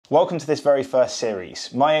Welcome to this very first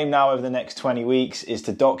series. My aim now over the next 20 weeks is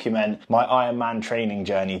to document my Ironman training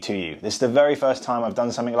journey to you. This is the very first time I've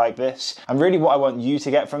done something like this, and really what I want you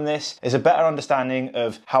to get from this is a better understanding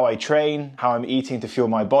of how I train, how I'm eating to fuel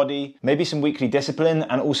my body, maybe some weekly discipline,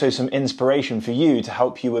 and also some inspiration for you to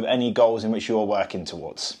help you with any goals in which you're working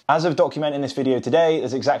towards. As of documenting this video today,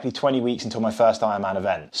 there's exactly 20 weeks until my first Ironman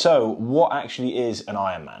event. So what actually is an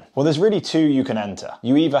Ironman? Well, there's really two you can enter.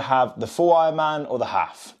 You either have the full Ironman or the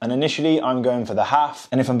half. And initially I'm going for the half,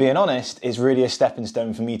 and if I'm being honest, it's really a stepping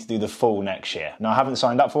stone for me to do the full next year. Now I haven't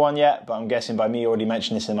signed up for one yet, but I'm guessing by me already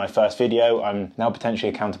mentioning this in my first video, I'm now potentially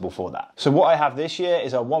accountable for that. So what I have this year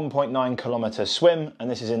is a 1.9 kilometer swim, and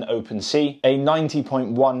this is in open sea, a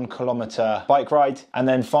 90.1 kilometer bike ride, and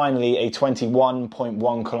then finally a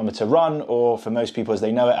 21.1 kilometer run, or for most people as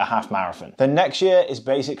they know it, a half marathon. The next year is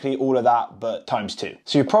basically all of that, but times two.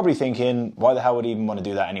 So you're probably thinking, why the hell would you even want to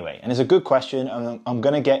do that anyway? And it's a good question, and I'm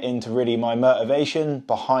going to get into really my motivation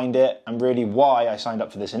behind it and really why I signed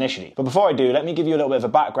up for this initially. But before I do, let me give you a little bit of a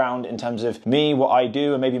background in terms of me, what I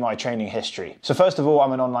do, and maybe my training history. So first of all,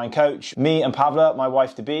 I'm an online coach. Me and Pavla, my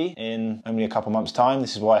wife-to-be, in only a couple months' time.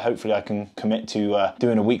 This is why hopefully I can commit to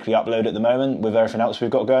doing a weekly upload at the moment with everything else we've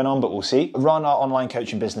got going on, but we'll see. Run our online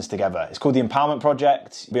coaching business together. It's called the Empowerment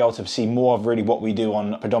Project. You'll be able to see more of really what we do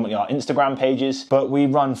on predominantly our Instagram pages, but we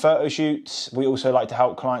run photo shoots. We also like to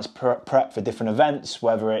help clients prep for different events,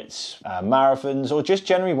 whether it's marathons or just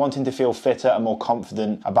generally wanting to feel fitter and more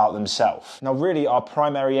confident about themselves. Now really our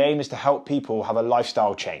primary aim is to help people have a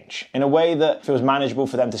lifestyle change in a way that feels manageable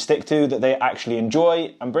for them to stick to, that they actually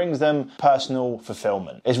enjoy and brings them personal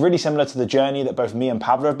fulfillment. It's really similar to the journey that both me and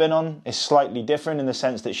Pavla have been on. It's slightly different in the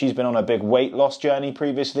sense that she's been on a big weight loss journey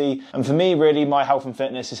previously, and for me really my health and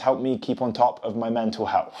fitness has helped me keep on top of my mental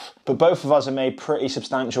health. But both of us have made pretty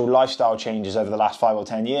substantial lifestyle changes over the last 5 or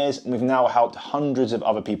 10 years, and we've now helped hundreds of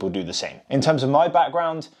other people do the same. In terms of my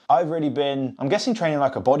background, I've really been, I'm guessing, training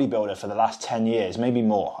like a bodybuilder for the last 10 years, maybe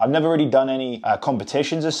more. I've never really done any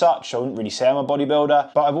competitions as such, so I wouldn't really say I'm a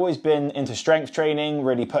bodybuilder, but I've always been into strength training,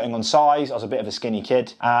 really putting on size. I was a bit of a skinny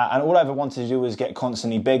kid, and all I ever wanted to do was get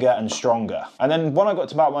constantly bigger and stronger. And then when I got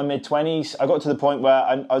to about my mid-20s, I got to the point where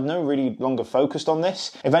I was no really longer focused on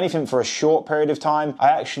this. If anything, for a short period of time, I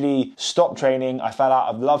actually stopped training. I fell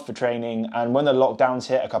out of love for training, and when the lockdowns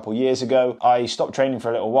hit a couple years ago, I stopped training for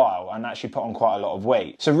a little while and actually put on quite a lot of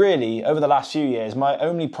weight. So really, over the last few years, my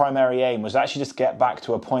only primary aim was actually just to get back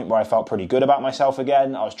to a point where I felt pretty good about myself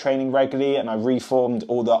again. I was training regularly and I reformed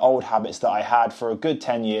all the old habits that I had for a good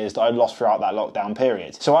 10 years that I lost throughout that lockdown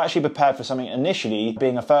period. So I actually prepared for something initially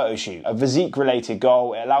being a photo shoot, a physique related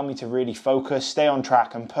goal. It allowed me to really focus, stay on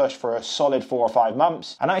track and push for a solid 4 or 5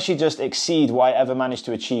 months and actually just exceed what I ever managed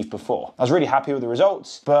to achieve before. I was really happy with the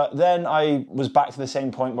results, but then I was back to the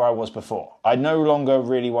same point where I was before. I no longer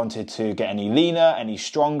really wanted to get any leaner, any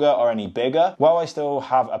stronger or any bigger. While I still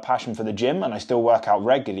have a passion for the gym and I still work out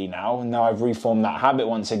regularly now, and now I've reformed that habit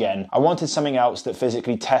once again, I wanted something else that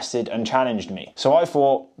physically tested and challenged me. So I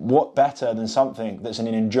thought, what better than something that's an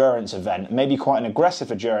endurance event, maybe quite an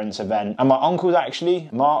aggressive endurance event. And my uncle actually,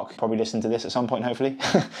 Mark, probably listen to this at some point hopefully,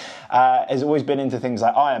 has always been into things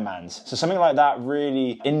like Ironmans. So something like that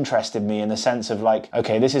really interested me in the sense of like,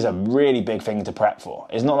 okay, this is a really big thing to prep for.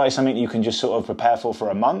 It's not like something you can just sort of prepare for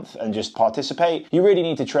a month and just participate. You really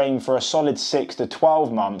need to train for a solid 6 to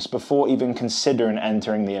 12 months before even considering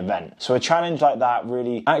entering the event. So a challenge like that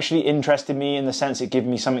really actually interested me in the sense it gave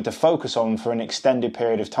me something to focus on for an extended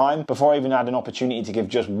period of time before I even had an opportunity to give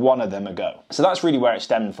just one of them a go. So that's really where it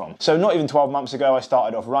stemmed from. So not even 12 months ago, I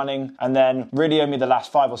started off running, and then really only the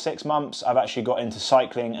last 5 or 6 months, I've actually got into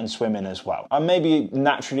cycling and swimming as well. I maybe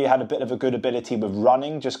naturally had a bit of a good ability with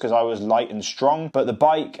running just because I was light and strong, but the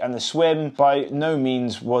bike and the swim, by no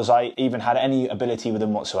means was I even had any ability with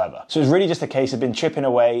them whatsoever. So it's really just a case of been chipping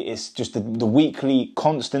away. It's just the weekly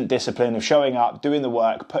constant discipline of showing up, doing the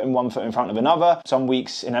work, putting one foot in front of another. Some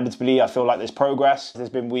weeks, inevitably, I feel like there's progress. There's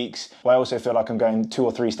been weeks where I also feel like I'm going 2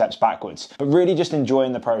 or 3 steps backwards, but really just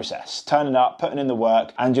enjoying the process, turning up, putting in the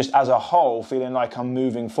work, and just as a whole, feeling like I'm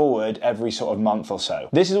moving forward every sort of month or so.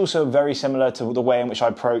 This is also very similar to the way in which I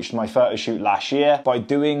approached my photo shoot last year. By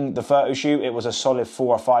doing the photo shoot, it was a solid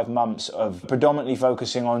 4 or 5 months of predominantly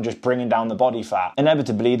focusing on just bringing down the body fat.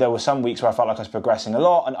 Inevitably, there were some weeks where I felt like I was progressing a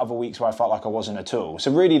lot and other weeks where I felt like I wasn't at all.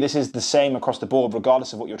 So really, this is the same across the board,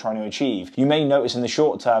 regardless of what you're trying to achieve. You may notice in the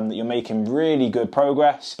short term that you're making really good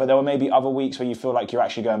progress, but there were maybe other weeks where you feel like you're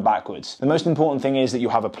actually going backwards. The most important thing is that you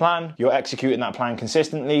have a plan, you're executing that plan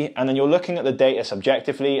consistently, and then you're looking at the data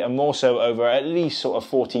subjectively and more so over at least sort of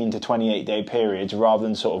 14 to 28 day periods rather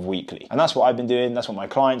than sort of weekly. And that's what I've been doing, that's what my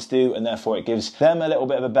clients do, and therefore it gives them a little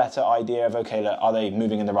bit of a better idea of, okay, okay, look, are they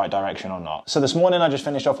moving in the right direction or not? So this morning I just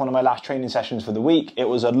finished off one of my last training sessions for the week. It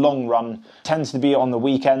was a long run. Tends to be on the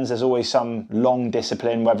weekends. There's always some long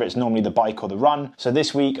discipline, whether it's normally the bike or the run. So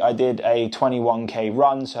this week I did a 21k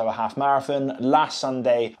run, so a half marathon. Last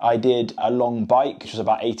Sunday I did a long bike, which was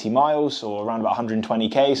about 80 miles or around about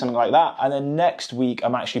 120k, something like that. And then next week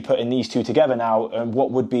I'm actually putting these two together now,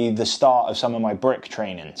 what would be the start of some of my brick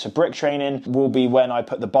training. So brick training will be when I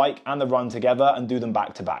put the bike and the run together and do them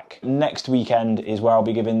back to back. Next weekend is where I'll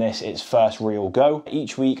be giving this its first real go.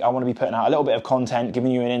 Each week I want to be putting out a little bit of content,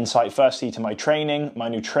 giving you an insight firstly to my training, my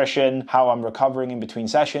nutrition, how I'm recovering in between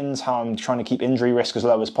sessions, how I'm trying to keep injury risk as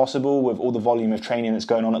low as possible with all the volume of training that's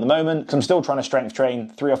going on at the moment. Because I'm still trying to strength train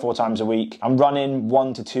 3 or 4 times a week. I'm running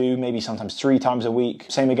 1 to 2, maybe sometimes 3 times a week.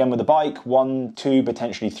 Same again with the bike, 1, 2,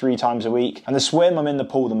 potentially 3 times a week. And the swim, I'm in the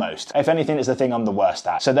pool the most. If anything, it's the thing I'm the worst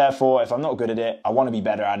at. So therefore, if I'm not good at it, I want to be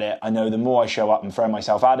better at it. I know the more I show up and throw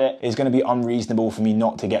myself at it, it's going to be unreasonable for me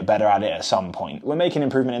not to get better at it at some point. We're making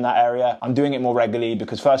improvement in that area. I'm doing it more regularly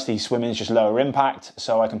because firstly, swimming is just lower impact,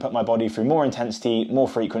 so I can put my body through more intensity, more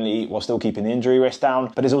frequently, while still keeping the injury risk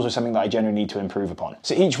down, but it's also something that I generally need to improve upon.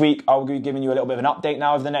 So each week, I'll be giving you a little bit of an update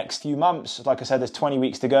now over the next few months. Like I said, there's 20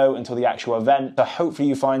 weeks to go until the actual event. So hopefully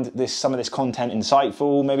you find some of this content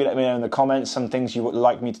insightful. Maybe let me know in the comments some things you would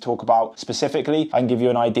like me to talk about specifically. I can give you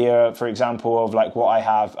an idea, for example, of like what I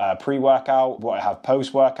have pre-workout, what I have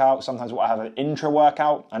post-workout, sometimes what I have an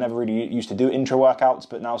intra-workout. I never really used to do intra-workouts,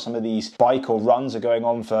 but now some of these bike or runs are going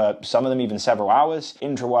on for some of them even several hours.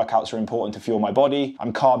 Intra-workouts are important to fuel my body.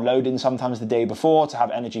 I'm carb loading sometimes the day before to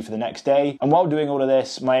have energy for the next day. And while doing all of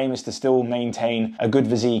this, my aim is to still maintain a good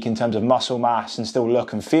physique in terms of muscle mass and still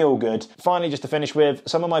look and feel good. Finally, just to finish with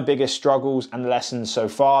some of my biggest struggles and lessons so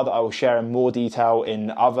far that I will share in more detail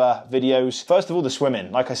in other videos. First of all, the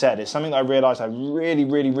swimming. Like I said, it's something that I realized I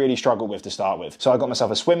really struggled with to start with. So I got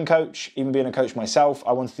myself a swim coach. Even being a coach myself,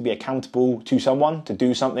 I wanted to be accountable to someone to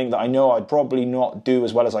do something that I know I'd probably not do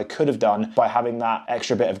as well as I could have done by having that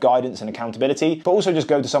extra bit of guidance and accountability, but also just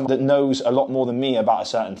go to someone that knows a lot more than me about a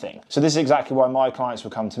certain thing. So this is exactly why my clients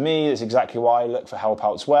will come to me. It's exactly why I look for help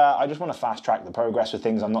elsewhere. I just want to fast track the progress with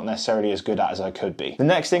things I'm not necessarily as good at as I could be. The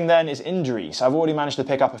next thing then is injuries. I've already managed to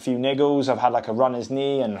pick up a few niggles. I've had like a runner's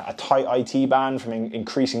knee and a tight IT band from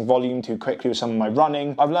increasing volume too quickly with some of my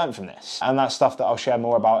running. I've learned from this, and that's stuff that I'll share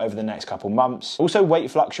more about over the next couple months. Also, weight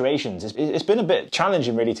fluctuations. It's been a bit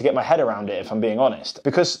challenging really to get my head around it, if I'm being honest,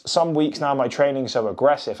 because some weeks now my training's so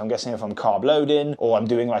aggressive. I'm guessing if I'm carb loading or I'm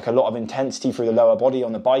doing like a lot of intensity through the lower body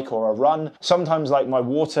on the bike or a run, sometimes like my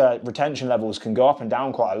water retention levels can go up and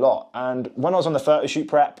down quite a lot. And when I was on the photo shoot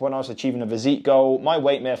prep, when I was achieving a physique goal, my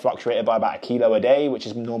weight may have fluctuated by about 1 kilo a day, which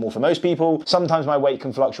is normal for most people. Sometimes my weight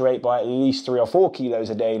can fluctuate by at least 3 or 4 kilos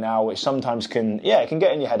a day now, which sometimes can get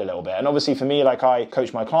in your head a little bit. And obviously for me, like I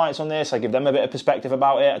coach my clients on this, I give them a bit of perspective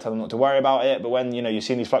about it, I tell them not to worry about it, but when you're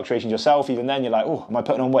seeing these fluctuations yourself, even then you're like, oh, am I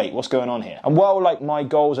putting on weight? What's going on here? And while like my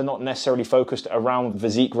goals are not necessarily focused around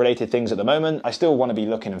physique related things at the moment, I still want to be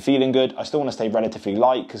looking and feeling good. I still want to stay relatively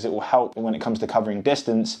light because it will help when it comes to covering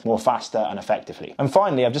distance more faster and effectively. And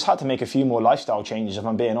finally, I've just had to make a few more lifestyle changes, if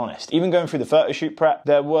I'm being honest. Even going through the photo shoot prep,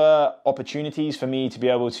 there were opportunities for me to be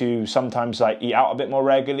able to sometimes like eat out a bit more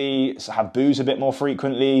regularly, have booze a bit more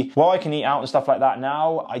frequently. While I can eat out and stuff like that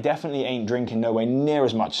now, I definitely ain't drinking nowhere near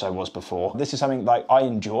as much as I was before. This is something like I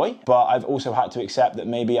enjoy, but I've also had to accept that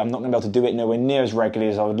maybe I'm not going to be able to do it nowhere near as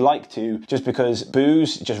regularly as I would like to, just because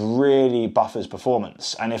booze just really buffers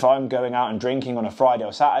performance. And if I'm going out and drinking on a Friday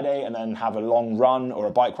or Saturday and then have a long run or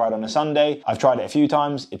a bike ride on a Sunday, I've tried it a few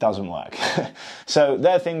times, it doesn't work. So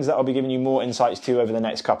they're things that I'll be giving you more insights to over the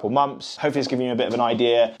next couple months. Hopefully it's giving you a bit of an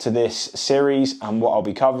idea to this series and what I'll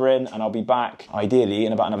be covering, and I'll be back ideally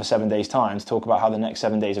in about another 7 days time to talk about how the next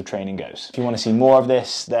 7 days of training goes. If you want to see more of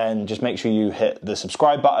this, then just make sure you hit the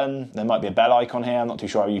subscribe button. There might be a bell icon here, I'm not too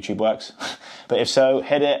sure how YouTube works, but if so,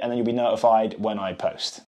 hit it and then you'll be notified when I post.